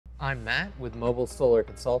I'm Matt with Mobile Solar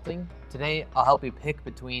Consulting. Today I'll help you pick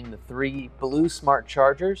between the three blue smart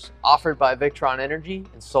chargers offered by Victron Energy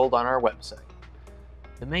and sold on our website.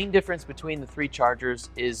 The main difference between the three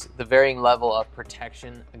chargers is the varying level of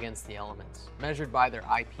protection against the elements, measured by their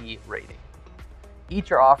IP rating.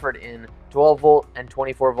 Each are offered in 12 volt and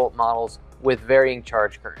 24 volt models with varying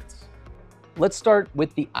charge currents. Let's start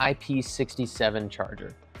with the IP67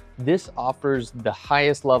 charger. This offers the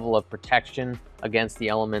highest level of protection against the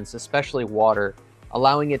elements, especially water,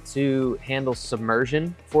 allowing it to handle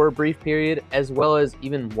submersion for a brief period, as well as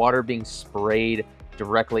even water being sprayed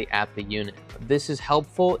directly at the unit. This is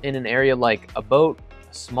helpful in an area like a boat,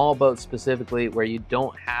 a small boat specifically, where you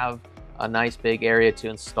don't have a nice big area to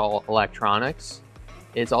install electronics.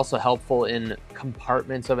 It's also helpful in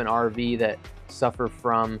compartments of an RV that suffer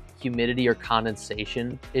from humidity or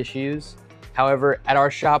condensation issues. However, at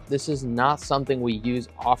our shop, this is not something we use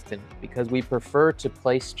often because we prefer to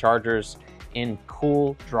place chargers in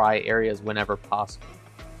cool, dry areas whenever possible.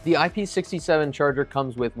 The IP67 charger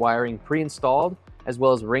comes with wiring pre-installed, as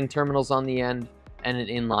well as ring terminals on the end and an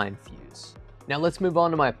inline fuse. Now let's move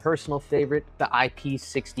on to my personal favorite, the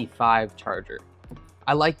IP65 charger.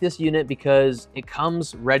 I like this unit because it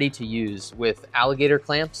comes ready to use with alligator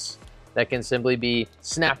clamps that can simply be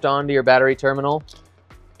snapped onto your battery terminal,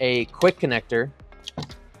 a quick connector,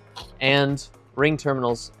 and ring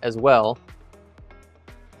terminals as well.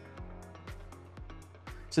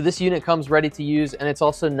 So this unit comes ready to use, and it's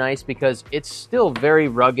also nice because it's still very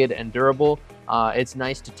rugged and durable. It's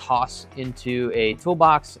nice to toss into a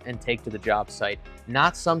toolbox and take to the job site.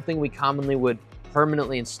 Not something we commonly would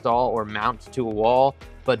permanently install or mount to a wall,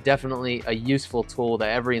 but definitely a useful tool that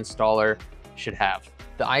every installer should have.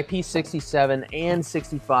 The IP67 and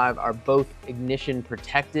 65 are both ignition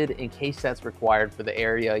protected in case that's required for the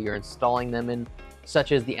area you're installing them in,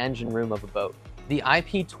 such as the engine room of a boat. The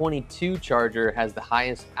IP22 charger has the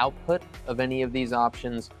highest output of any of these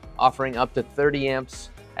options, offering up to 30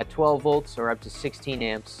 amps at 12 volts or up to 16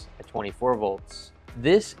 amps at 24 volts.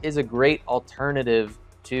 This is a great alternative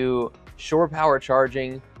to shore power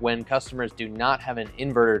charging when customers do not have an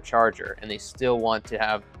inverter charger and they still want to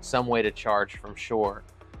have some way to charge from shore.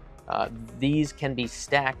 These can be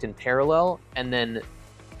stacked in parallel and then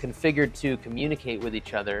configured to communicate with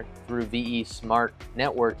each other through VE Smart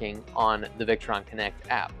networking on the Victron Connect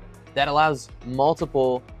app. That allows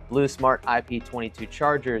multiple Blue Smart IP22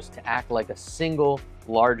 chargers to act like a single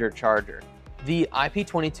larger charger. The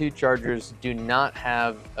IP22 chargers do not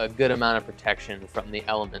have a good amount of protection from the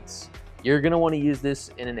elements. You're going to want to use this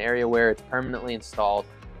in an area where it's permanently installed,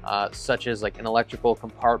 such as like an electrical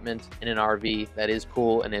compartment in an RV that is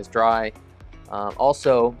cool and is dry.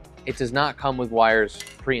 Also, it does not come with wires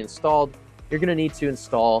pre-installed. You're going to need to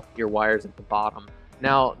install your wires at the bottom.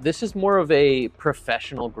 Now, this is more of a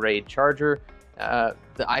professional grade charger. The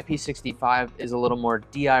IP65 is a little more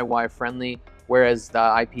DIY friendly, whereas the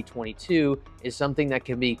IP22 is something that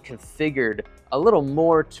can be configured a little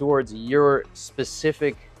more towards your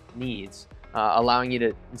specific needs, allowing you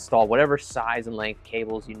to install whatever size and length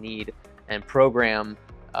cables you need and program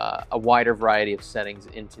a wider variety of settings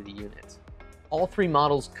into the unit. All three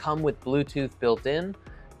models come with Bluetooth built in,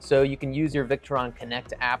 so you can use your Victron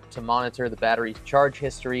Connect app to monitor the battery's charge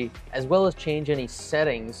history, as well as change any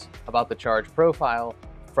settings about the charge profile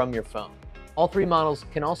from your phone. All three models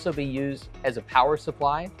can also be used as a power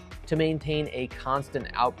supply to maintain a constant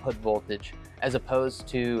output voltage, as opposed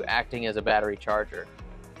to acting as a battery charger.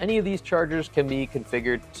 Any of these chargers can be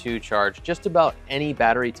configured to charge just about any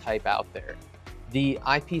battery type out there. The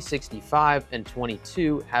IP65 and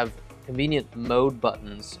 22 have convenient mode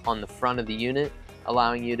buttons on the front of the unit,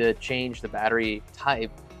 allowing you to change the battery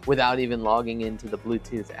type without even logging into the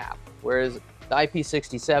Bluetooth app. Whereas the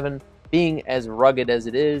IP67, being as rugged as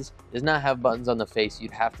it is, does not have buttons on the face.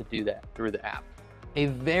 You'd have to do that through the app. A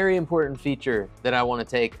very important feature that I want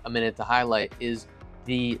to take a minute to highlight is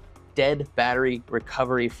the dead battery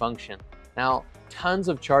recovery function. Now, tons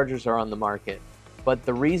of chargers are on the market, but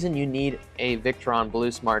the reason you need a Victron Blue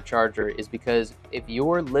Smart charger is because if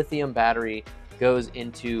your lithium battery goes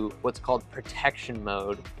into what's called protection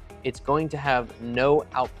mode, it's going to have no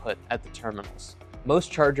output at the terminals. Most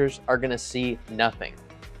chargers are going to see nothing.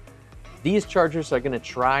 These chargers are going to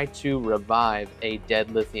try to revive a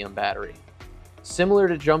dead lithium battery. Similar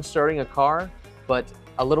to jump starting a car, but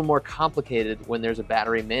a little more complicated when there's a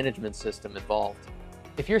battery management system involved.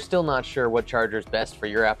 If you're still not sure what charger is best for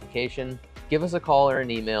your application, give us a call or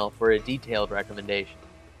an email for a detailed recommendation.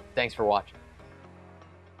 Thanks for watching.